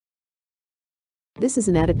This is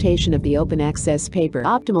an adaptation of the open access paper,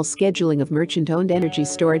 Optimal Scheduling of Merchant-Owned Energy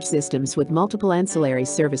Storage Systems with Multiple Ancillary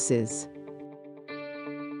Services.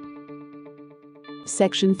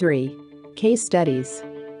 Section 3. Case Studies.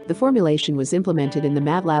 The formulation was implemented in the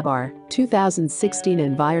Matlab R2016a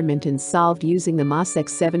environment and solved using the Mosek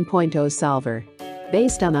 7.0 solver.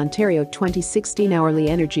 Based on Ontario 2016 hourly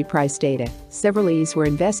energy price data, several E's were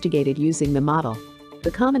investigated using the model.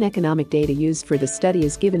 The common economic data used for the study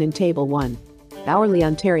is given in Table 1. Hourly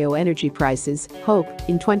Ontario energy prices, HOPE,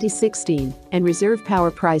 in 2016, and reserve power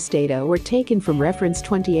price data were taken from reference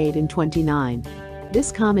 28 and 29.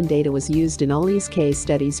 This common data was used in all E's case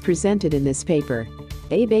studies presented in this paper.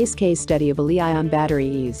 A base case study of a Li-ion battery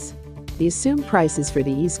E's. The assumed prices for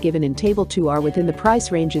the E's given in Table 2 are within the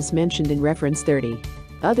price ranges mentioned in reference 30.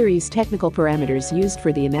 Other E's technical parameters used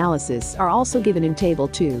for the analysis are also given in Table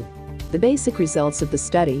 2. The basic results of the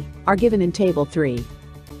study are given in Table 3.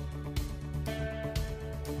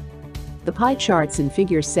 The pie charts in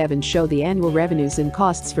Figure 7 show the annual revenues and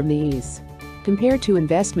costs from the E's. Compared to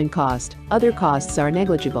investment cost, other costs are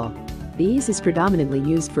negligible. The E's is predominantly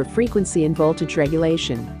used for frequency and voltage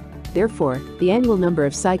regulation. Therefore, the annual number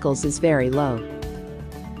of cycles is very low.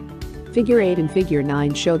 Figure 8 and Figure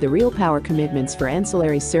 9 show the real power commitments for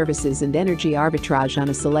ancillary services and energy arbitrage on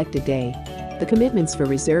a selected day. The commitments for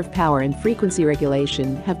reserve power and frequency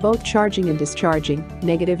regulation have both charging and discharging,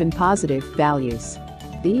 negative and positive, values.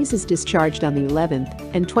 The E's is discharged on the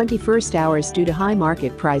 11th and 21st hours due to high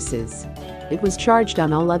market prices. It was charged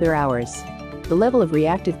on all other hours. The level of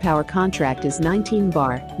reactive power contract is 19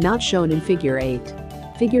 bar, not shown in Figure 8.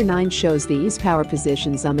 Figure 9 shows the E's power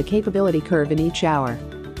positions on the capability curve in each hour.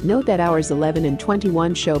 Note that hours 11 and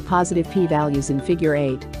 21 show positive p-values in Figure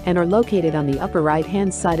 8 and are located on the upper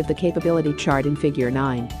right-hand side of the capability chart in Figure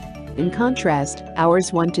 9. In contrast,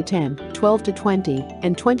 hours 1 to 10, 12 to 20,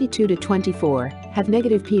 and 22 to 24 have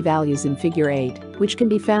negative p-values in Figure 8, which can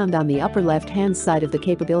be found on the upper left-hand side of the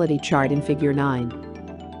capability chart in Figure 9.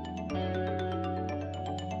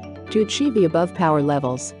 To achieve the above power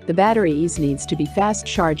levels, the battery E's needs to be fast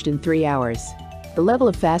charged in 3 hours. The level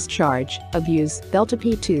of fast charge, of use, delta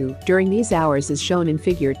P2, during these hours is shown in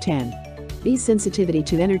Figure 10. B sensitivity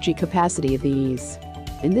to energy capacity of the E's.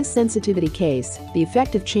 In this sensitivity case, the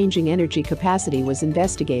effect of changing energy capacity was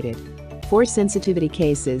investigated. 4 sensitivity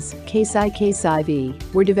cases, case I, case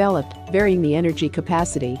IV, were developed, varying the energy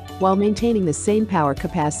capacity while maintaining the same power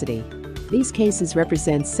capacity. These cases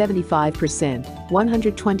represent 75%,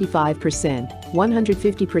 125%,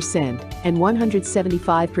 150%, and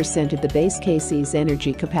 175% of the base case's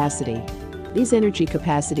energy capacity. These energy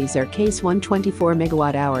capacities are Case 1 24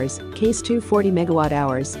 MWh, Case 2 40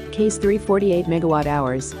 MWh, Case 3 48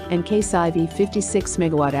 MWh, and Case IV 56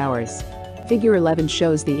 MWh. Figure 11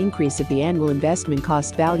 shows the increase of the annual investment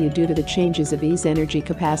cost value due to the changes of E's energy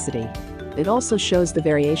capacity. It also shows the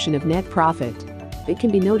variation of net profit. It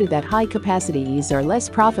can be noted that high-capacity E's are less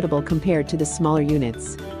profitable compared to the smaller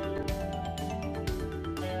units.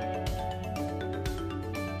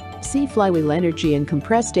 See flywheel energy and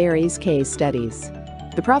compressed air E's case studies.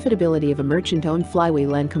 The profitability of a merchant-owned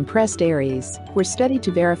flywheel and compressed air E's were studied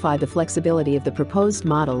to verify the flexibility of the proposed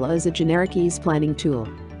model as a generic E's planning tool.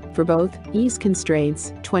 For both, E's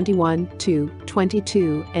constraints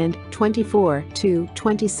 21-22 and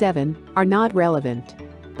 24-27 are not relevant.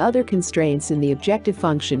 Other constraints in the objective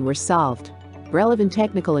function were solved. Relevant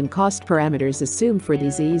technical and cost parameters assumed for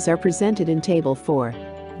these E's are presented in Table 4.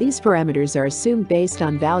 These parameters are assumed based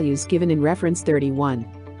on values given in reference 31.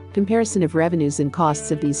 Comparison of revenues and costs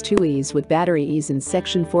of these two E's with battery E's in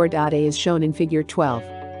Section 4.a is shown in Figure 12.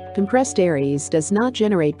 Compressed air E's does not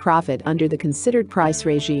generate profit under the considered price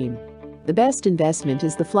regime. The best investment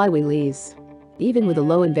is the flywheel E's. Even with a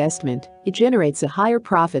low investment, it generates a higher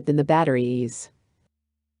profit than the battery E's.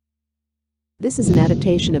 This is an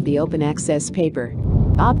adaptation of the open access paper,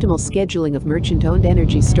 Optimal Scheduling of Merchant-Owned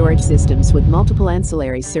Energy Storage Systems with Multiple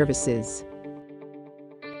Ancillary Services.